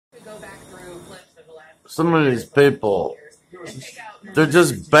Some of these people, they're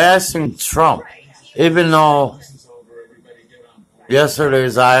just bashing Trump. Even though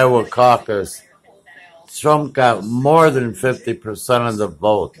yesterday's Iowa caucus, Trump got more than 50% of the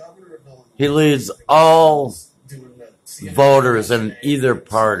vote. He leads all voters in either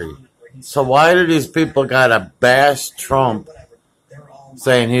party. So why do these people gotta bash Trump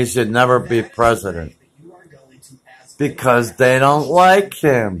saying he should never be president? Because they don't like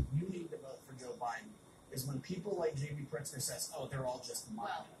him.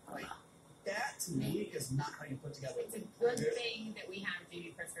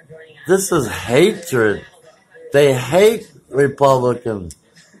 This is hatred. They hate Republicans.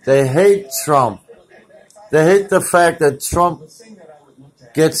 They hate Trump. They hate the fact that Trump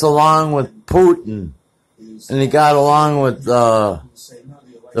gets along with Putin, and he got along with the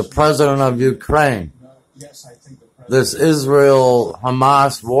president of Ukraine. This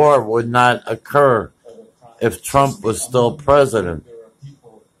Israel-Hamas war would not occur if Trump was still president.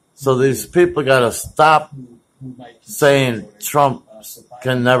 So these people got to stop saying Trump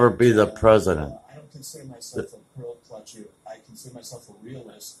can never be the president. I don't consider myself a pearl clutcher. I consider myself a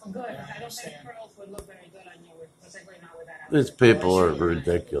realist. Oh, good. I don't think pearls would look very good on you, particularly not with that outfit. These people are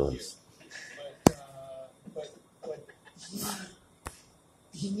ridiculous. But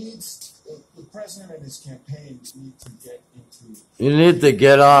he needs, the president and his campaign need to get into... You need to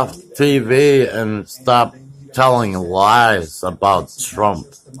get off TV and stop telling lies about Trump.